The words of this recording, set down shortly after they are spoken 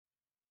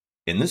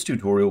In this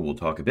tutorial, we'll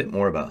talk a bit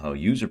more about how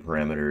user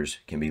parameters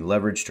can be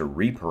leveraged to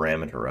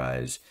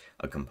reparameterize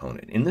a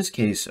component, in this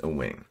case, a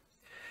wing.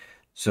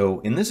 So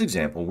in this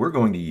example, we're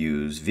going to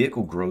use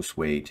vehicle gross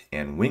weight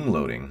and wing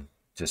loading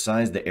to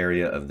size the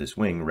area of this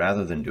wing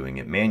rather than doing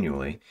it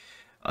manually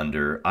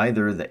under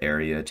either the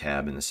area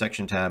tab in the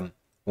section tab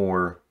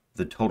or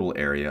the total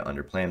area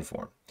under plan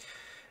form.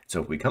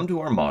 So if we come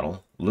to our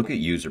model, look at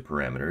user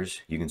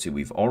parameters, you can see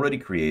we've already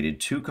created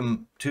two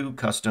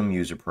custom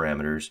user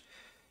parameters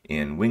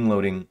in wing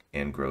loading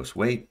and gross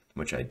weight,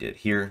 which I did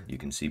here. You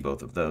can see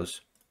both of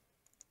those.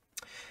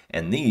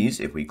 And these,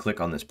 if we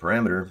click on this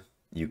parameter,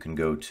 you can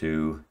go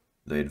to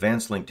the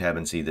advanced link tab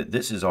and see that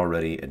this is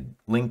already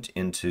linked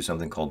into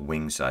something called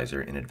wing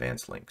sizer in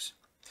advanced links.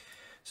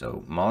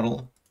 So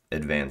model,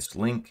 advanced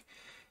link,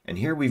 and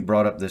here we've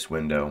brought up this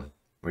window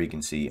where you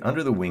can see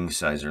under the wing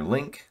sizer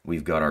link,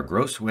 we've got our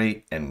gross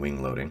weight and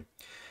wing loading,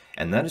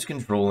 and that is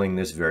controlling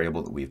this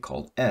variable that we've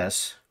called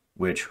S,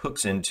 which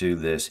hooks into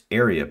this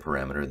area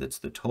parameter that's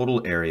the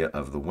total area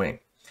of the wing.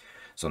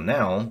 So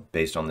now,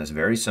 based on this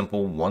very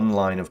simple one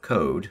line of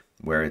code,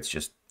 where it's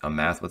just a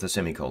math with a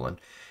semicolon,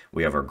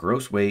 we have our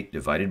gross weight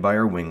divided by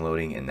our wing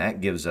loading, and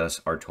that gives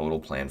us our total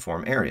plan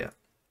form area.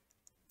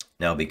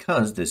 Now,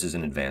 because this is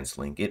an advanced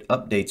link, it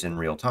updates in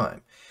real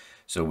time.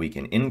 So we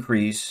can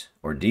increase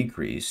or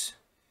decrease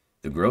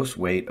the gross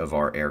weight of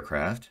our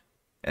aircraft,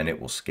 and it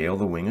will scale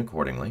the wing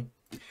accordingly.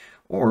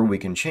 Or we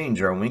can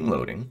change our wing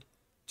loading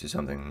to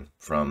something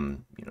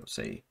from,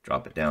 say,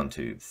 drop it down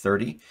to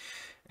 30,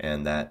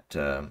 and that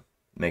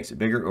makes it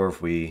bigger. Or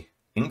if we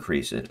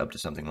increase it up to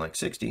something like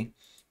 60,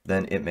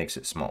 then it makes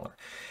it smaller.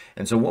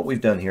 And so what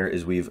we've done here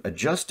is we've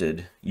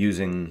adjusted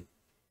using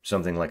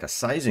something like a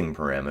sizing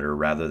parameter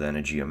rather than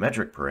a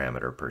geometric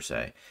parameter per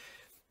se,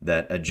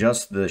 that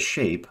adjusts the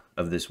shape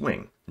of this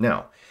wing.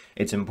 Now,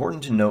 it's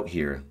important to note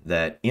here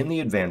that in the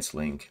advanced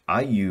link,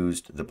 I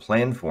used the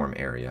plan form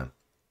area,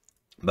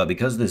 but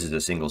because this is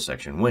a single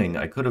section wing,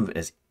 I could have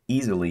as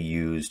easily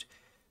used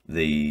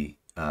the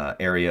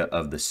area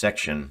of the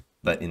section,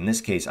 but in this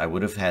case, I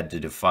would have had to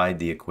divide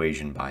the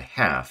equation by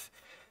half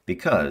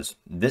because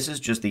this is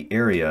just the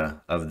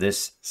area of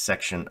this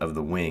section of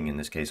the wing, in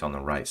this case on the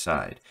right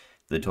side.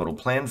 The total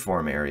plan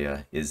form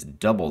area is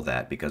double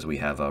that because we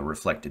have a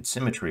reflected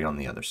symmetry on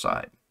the other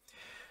side.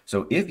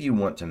 So if you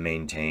want to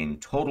maintain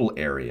total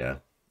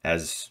area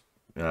as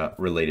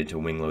related to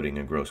wing loading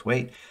and gross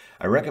weight,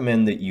 I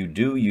recommend that you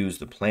do use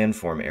the plan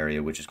form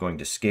area, which is going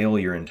to scale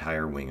your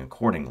entire wing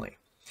accordingly.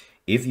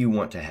 If you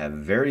want to have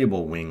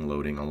variable wing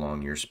loading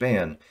along your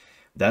span,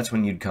 that's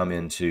when you'd come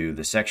into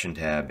the section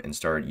tab and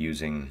start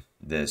using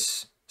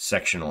this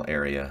sectional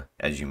area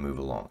as you move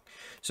along.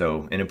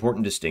 So an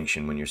important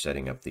distinction when you're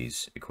setting up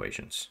these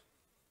equations.